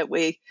forth that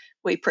we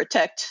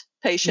protect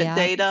patient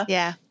data.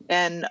 Yeah.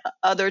 And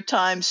other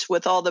times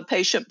with all the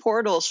patient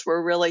portals,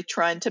 we're really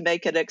trying to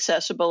make it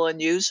accessible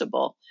and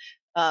usable.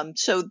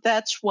 So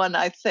that's one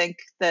I think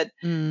that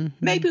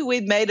maybe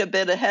we've made a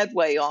bit of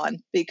headway on,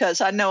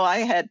 because I know I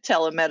had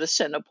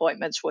telemedicine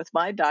appointments with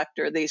my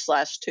doctor these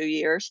last 2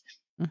 years,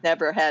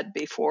 never had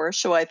before.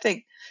 So I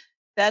think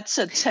that's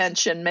a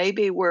tension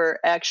maybe we're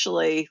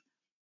actually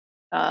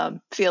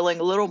feeling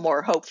a little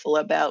more hopeful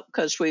about,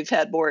 because we've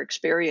had more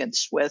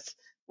experience with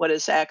what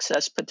does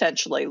access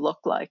potentially look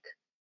like.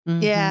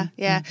 Yeah.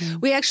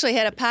 We actually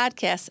had a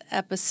podcast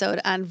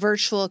episode on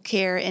virtual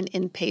care and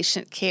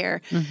inpatient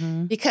care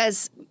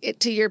because,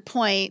 to your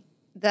point,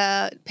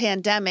 the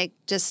pandemic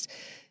just,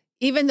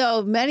 even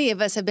though many of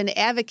us have been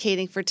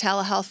advocating for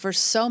telehealth for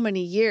so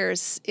many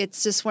years,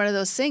 it's just one of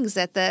those things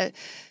that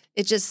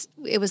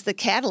it was the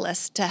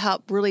catalyst to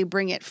help really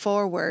bring it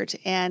forward.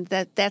 And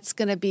that's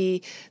going to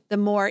be the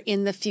more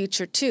in the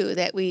future too,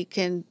 that we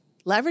can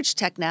leverage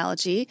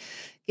technology,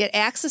 get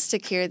access to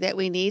care that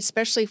we need,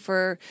 especially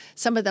for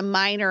some of the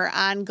minor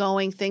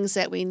ongoing things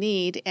that we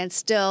need. And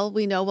still,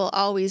 we know we'll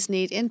always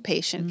need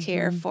inpatient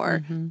care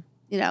for,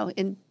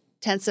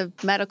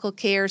 intensive medical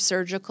care,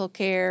 surgical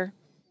care.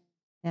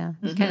 Yeah,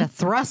 kind of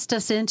thrust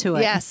us into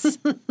it. Yes.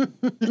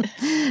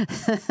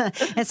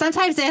 And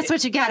sometimes that's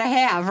what you got to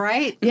have,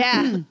 right?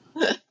 Yeah.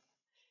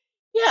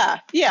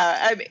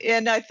 Yeah.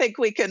 And I think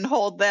we can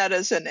hold that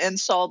as an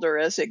insult or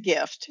as a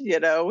gift,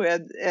 and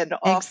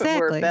often Exactly.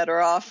 we're better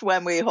off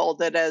when we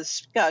hold it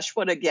as, gosh,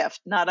 what a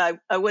gift. Not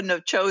I wouldn't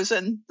have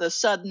chosen the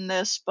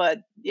suddenness, but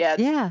yet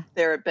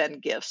there have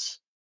been gifts.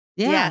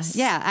 Yeah. Yes.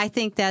 Yeah. I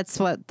think that's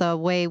what the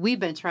way we've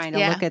been trying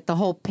to look at the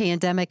whole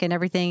pandemic and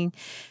everything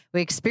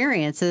we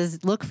experience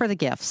is look for the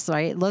gifts,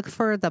 right? Look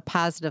for the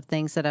positive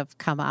things that have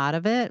come out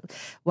of it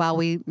while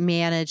we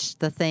manage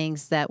the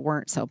things that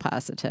weren't so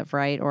positive,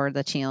 right? Or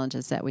the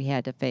challenges that we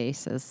had to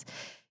face is,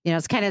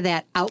 it's kind of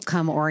that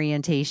outcome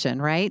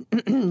orientation, right?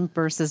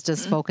 Versus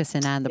just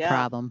focusing on the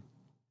problem.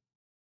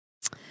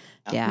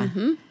 Yeah.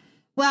 Mm-hmm.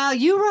 Well,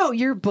 you wrote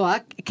your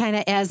book kind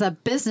of as a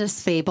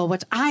business fable,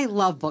 which I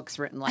love books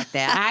written like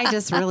that. I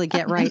just really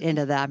get right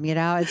into them,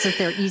 It's that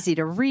they're easy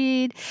to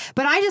read.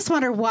 But I just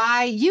wonder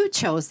why you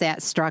chose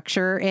that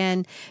structure.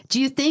 And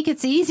do you think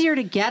it's easier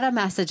to get a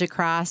message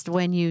across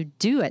when you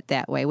do it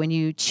that way, when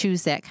you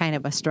choose that kind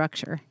of a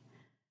structure?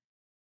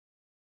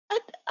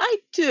 I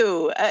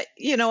do. I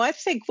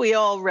think we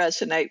all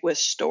resonate with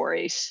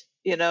stories.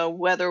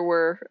 Whether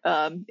we're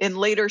in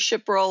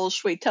leadership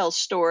roles, we tell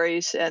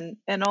stories, and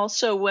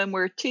also when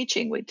we're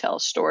teaching, we tell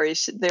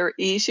stories. They're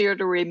easier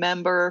to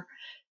remember.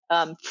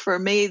 For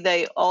me,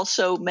 they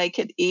also make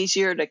it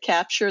easier to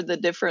capture the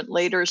different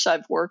leaders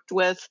I've worked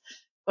with,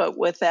 but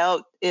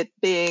without it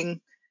being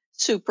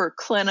super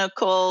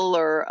clinical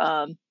or,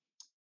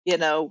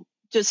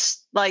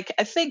 just like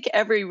I think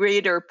every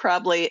reader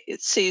probably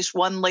sees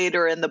one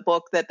leader in the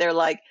book that they're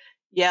like,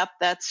 yep,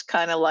 that's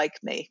kind of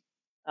like me.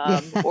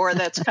 Or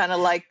that's kind of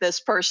like this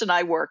person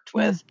I worked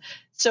with.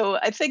 So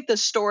I think the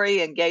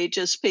story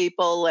engages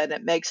people and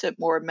it makes it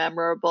more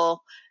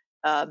memorable.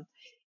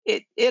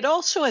 It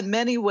also in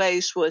many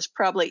ways was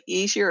probably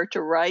easier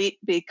to write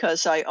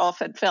because I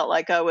often felt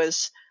like I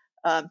was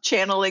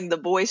channeling the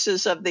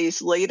voices of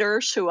these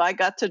leaders who I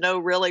got to know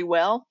really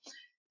well.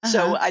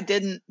 So I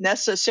didn't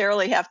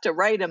necessarily have to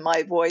write in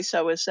my voice.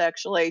 I was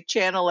actually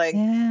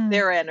channeling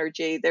their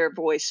energy, their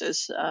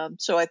voices.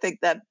 So I think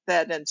that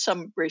in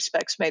some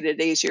respects made it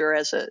easier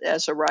as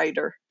a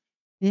writer.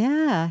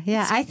 Yeah.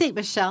 I think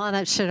Michelle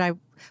and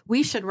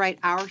we should write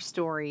our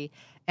story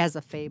as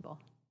a fable.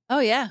 Oh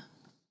yeah,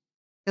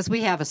 because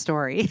we have a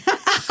story.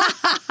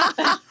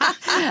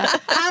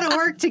 How to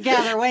work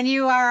together when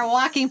you are a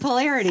walking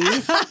polarity.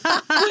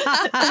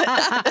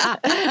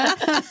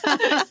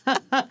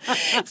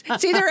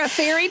 It's either a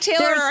fairy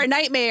tale or a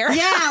nightmare.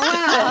 Yeah,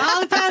 well,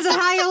 all depends on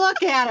how you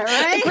look at it,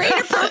 right? The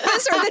greater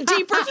purpose or the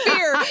deeper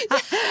fear.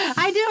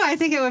 I do. I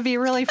think it would be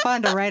really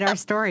fun to write our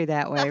story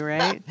that way,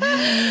 right?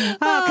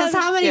 Because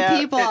how many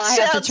people I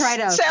have to try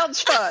to...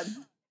 Sounds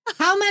fun.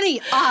 How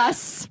many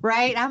us,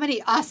 right? How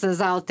many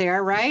us's out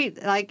there,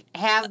 right? Like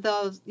have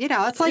those,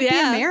 it's like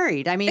being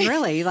married. I mean,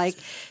 really, like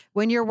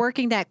when you're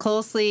working that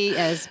closely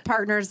as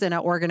partners in an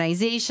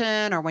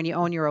organization or when you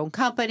own your own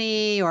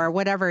company or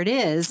whatever it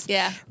is,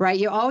 right?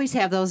 You always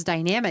have those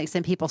dynamics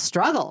and people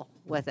struggle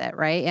with it,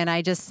 right? And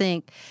I just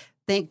think,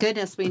 thank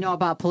goodness we know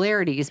about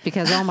polarities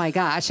because, oh my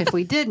gosh, if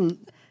we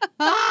didn't,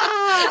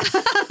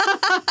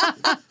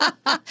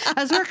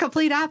 as we're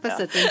complete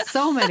opposites in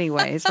so many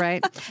ways,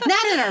 right?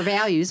 Not in our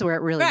values where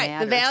it really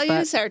matters. The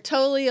values are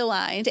totally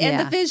aligned and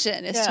the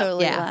vision is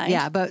totally aligned.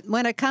 Yeah, but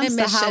when it comes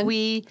to how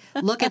we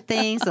look at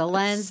things, the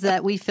lens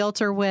that we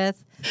filter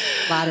with,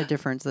 a lot of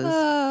differences.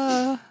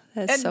 Oh,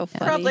 that's so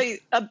funny. Probably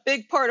a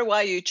big part of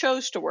why you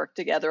chose to work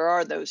together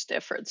are those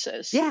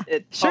differences. Yeah,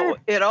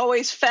 It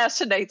always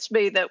fascinates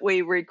me that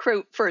we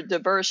recruit for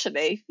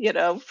diversity,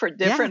 for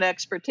different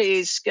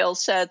expertise, skill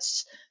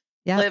sets,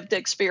 lived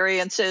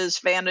experiences,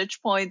 vantage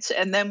points,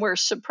 and then we're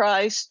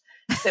surprised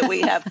that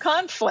we have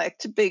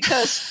conflict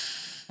because,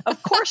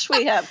 of course,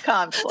 we have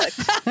conflict.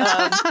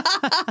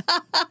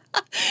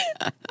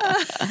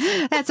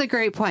 That's a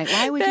great point.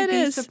 Why would you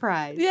be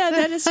surprised? Yeah,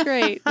 that is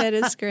great. That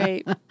is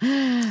great.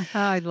 Oh,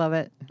 I love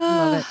it.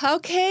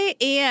 Okay,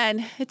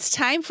 Anne, it's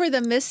time for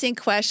the missing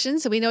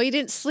questions. We know you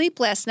didn't sleep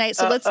last night,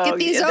 so let's get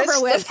these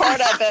over with. That's the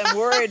part I've been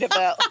worried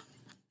about.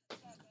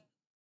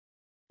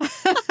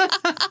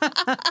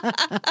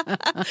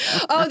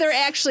 Oh, they're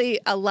actually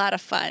a lot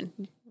of fun.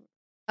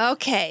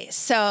 Okay,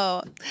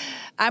 so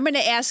I'm going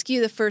to ask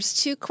you the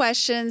first two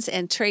questions,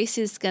 and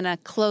Tracy's going to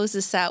close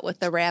us out with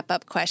the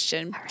wrap-up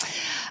question.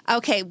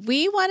 Okay,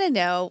 we want to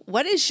know,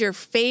 what is your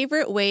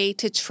favorite way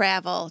to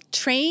travel?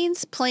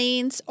 Trains,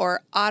 planes,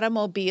 or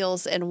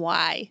automobiles, and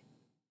why?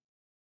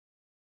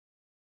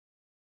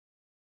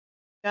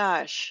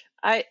 Gosh,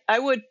 I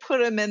would put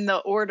them in the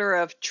order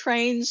of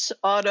trains,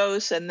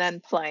 autos, and then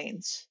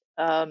planes.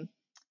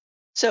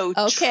 So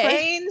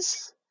Okay.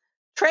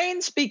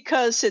 trains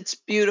because it's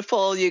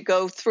beautiful. You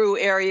go through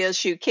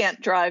areas you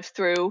can't drive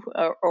through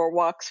or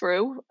walk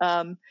through,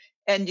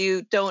 and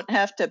you don't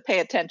have to pay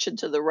attention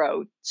to the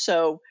road.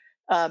 So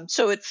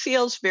it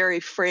feels very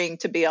freeing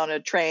to be on a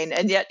train,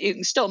 and yet you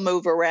can still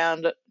move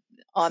around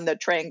on the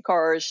train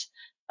cars.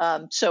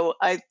 So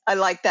I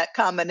like that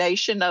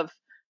combination of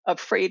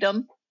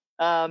freedom.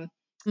 Um,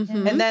 and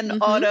Mm-hmm. then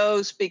Mm-hmm.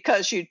 autos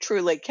because you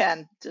truly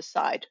can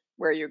decide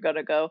where you're going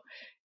to go.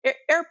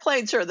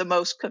 Airplanes are the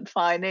most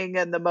confining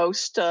and the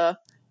most that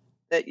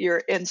you're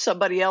in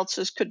somebody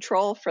else's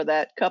control for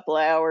that couple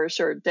of hours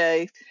or a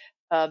day.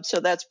 So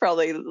that's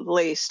probably the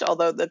least,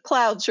 although the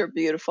clouds are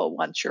beautiful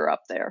once you're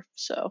up there.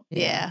 So,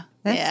 Yeah.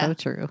 That's Yeah. so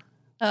true.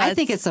 I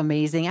think it's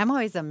amazing. I'm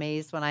always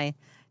amazed when I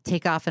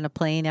take off in a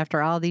plane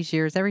after all these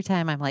years. Every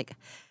time I'm like,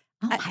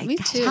 oh my me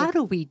gosh, too. how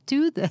do we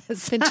do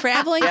this? Been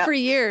traveling Yeah. for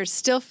years,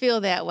 still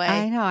feel that way.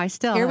 I know. I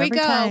still, Here we every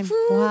go. time.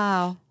 Woo.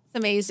 Wow. It's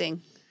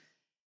amazing.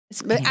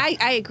 But Yeah.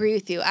 I agree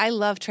with you. I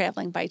love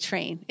traveling by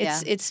train.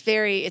 Yeah. It's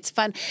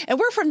fun. And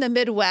we're from the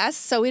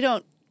Midwest, so we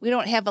don't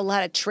have a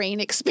lot of train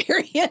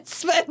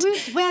experience. But We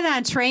went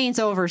on trains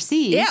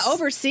overseas. yeah,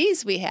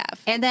 overseas we have.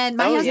 And then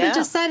my Oh, husband yeah.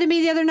 just said to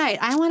me the other night,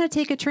 I want to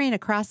take a train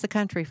across the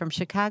country from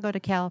Chicago to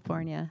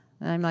California.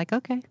 And I'm like,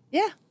 okay.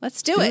 Yeah,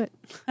 let's do it.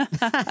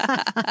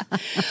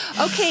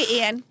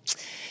 Okay, Ann.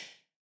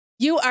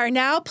 You are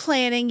now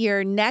planning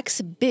your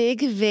next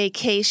big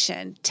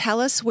vacation.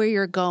 Tell us where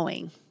you're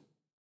going.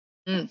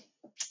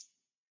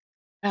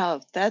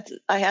 Oh,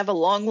 I have a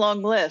long,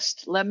 long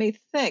list. Let me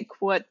think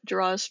what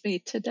draws me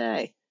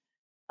today.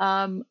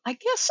 I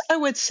guess I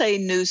would say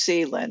New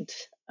Zealand.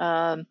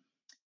 I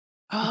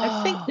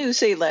think New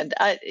Zealand.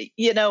 I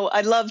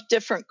love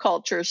different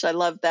cultures. I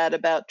love that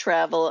about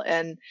travel.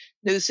 And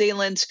New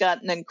Zealand's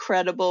got an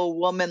incredible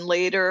woman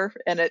leader,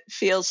 and it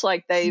feels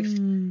like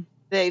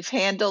they've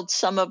handled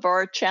some of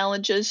our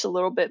challenges a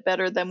little bit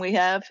better than we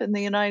have in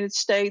the United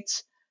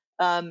States.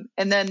 And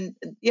then,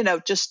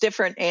 just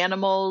different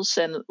animals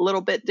and a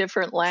little bit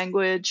different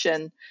language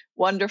and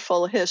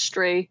wonderful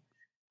history.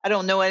 I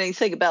don't know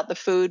anything about the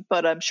food,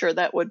 but I'm sure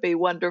that would be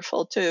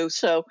wonderful too.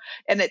 So,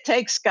 and it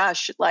takes,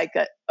 like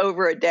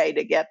over a day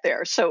to get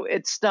there. So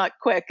it's not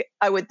quick.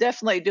 I would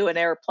definitely do an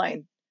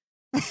airplane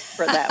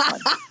for that one.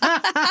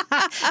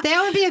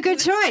 That would be a good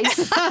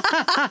choice.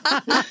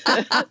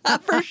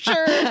 For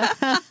sure.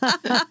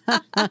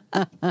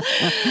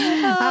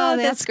 Oh,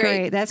 that's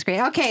great. That's great.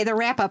 Okay, the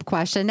wrap-up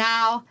question.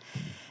 Now,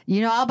 you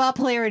know all about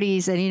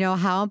polarities and you know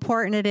how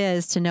important it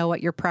is to know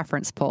what your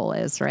preference pole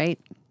is, right?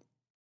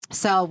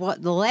 So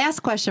the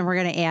last question we're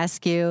going to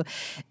ask you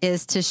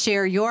is to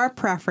share your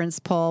preference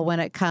pole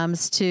when it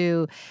comes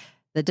to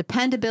the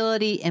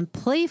dependability and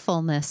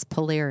playfulness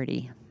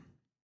polarity.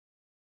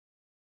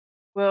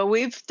 Well,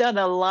 we've done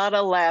a lot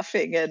of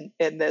laughing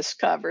in this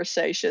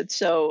conversation.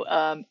 So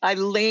I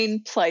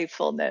lean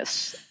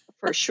playfulness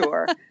for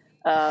sure.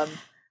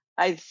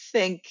 I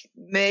think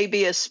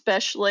maybe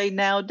especially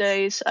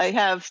nowadays,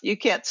 you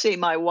can't see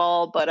my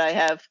wall, but I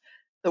have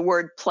the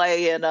word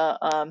play in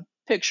a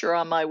picture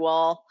on my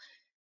wall.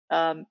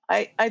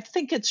 I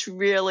think it's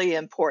really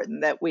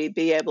important that we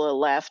be able to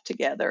laugh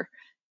together.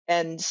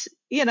 And,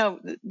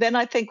 then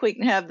I think we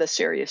can have the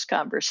serious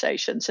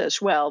conversations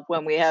as well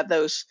when we have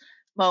those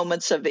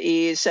moments of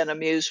ease and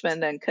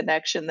amusement and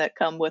connection that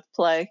come with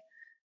play.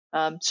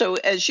 So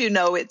as you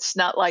know, it's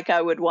not like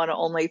I would want to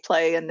only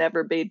play and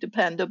never be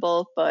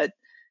dependable, but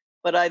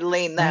I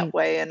lean that Right.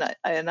 way.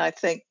 And I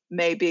think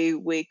maybe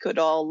we could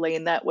all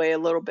lean that way a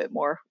little bit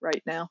more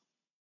right now.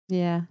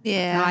 Yeah.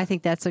 Yeah. No, I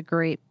think that's a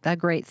great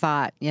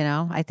thought.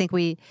 I think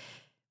we've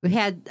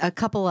had a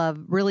couple of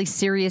really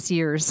serious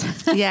years.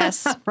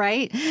 Yes.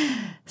 Right.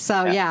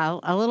 So yeah,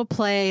 a little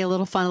play, a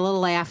little fun, a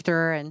little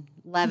laughter and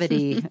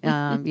levity,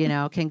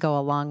 can go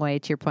a long way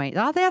to your point.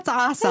 Oh, that's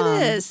awesome.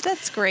 It is.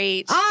 That's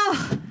great.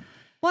 Oh,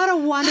 what a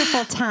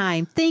wonderful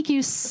time. Thank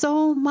you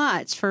so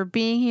much for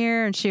being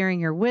here and sharing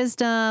your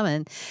wisdom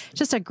and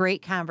just a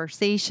great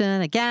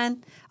conversation.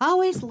 Again,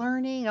 always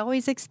learning,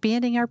 always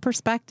expanding our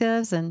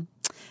perspectives. And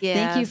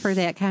thank you for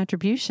that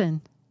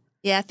contribution.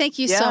 Yeah, thank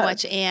you so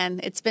much,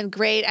 Ann. It's been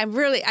great.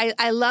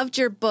 I loved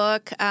your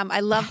book. I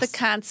love the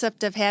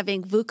concept of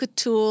having VUCA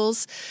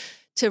tools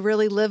to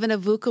really live in a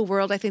VUCA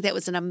world. I think that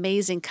was an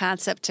amazing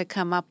concept to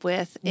come up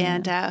with.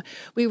 Yeah. And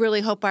we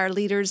really hope our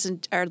listeners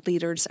enjoy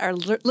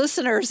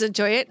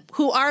it,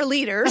 who are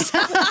leaders.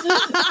 They're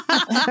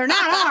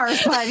not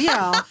ours, but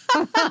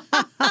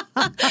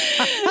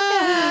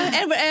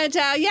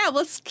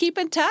we'll keep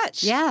in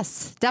touch.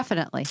 Yes,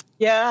 definitely.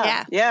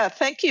 Yeah.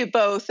 Thank you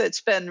both.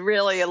 It's been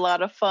really a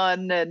lot of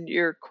fun, and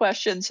your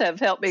questions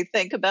have helped me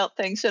think about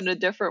things in a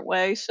different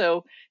way.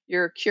 So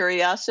your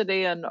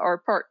curiosity and our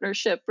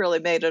partnership really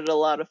made it a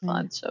lot of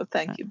fun. So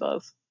thank you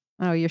both.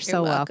 Oh, you're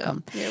so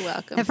welcome. You're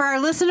welcome. And for our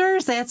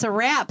listeners, that's a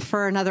wrap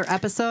for another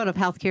episode of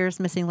Healthcare's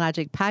Missing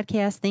Logic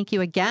podcast. Thank you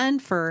again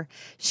for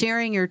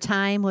sharing your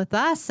time with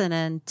us. And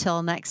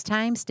until next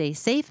time, stay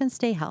safe and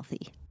stay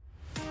healthy.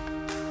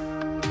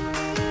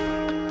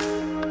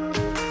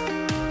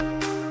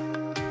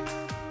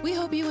 We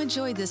hope you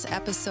enjoyed this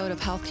episode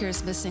of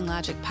Healthcare's Missing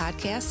Logic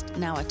podcast,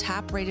 now a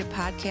top-rated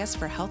podcast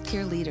for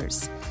healthcare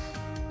leaders.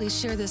 Please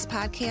share this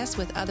podcast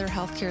with other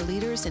healthcare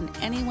leaders and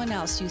anyone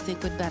else you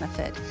think would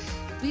benefit.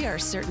 We are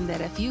certain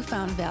that if you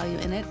found value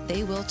in it,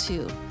 they will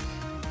too.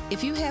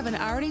 If you haven't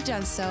already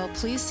done so,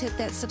 please hit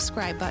that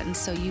subscribe button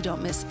so you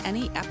don't miss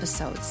any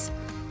episodes.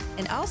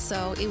 And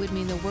also, it would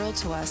mean the world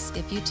to us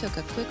if you took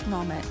a quick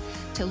moment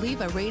to leave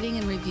a rating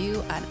and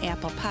review on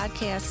Apple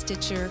Podcasts,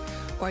 Stitcher,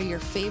 or your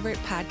favorite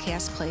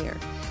podcast player.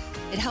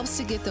 It helps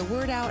to get the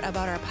word out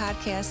about our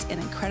podcast and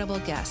incredible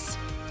guests.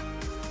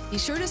 Be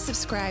sure to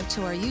subscribe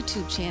to our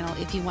YouTube channel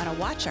if you want to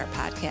watch our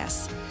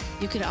podcasts.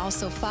 You can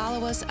also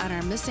follow us on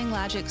our Missing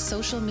Logic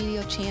social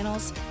media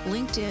channels,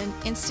 LinkedIn,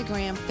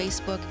 Instagram,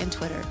 Facebook, and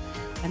Twitter.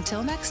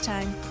 Until next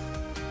time.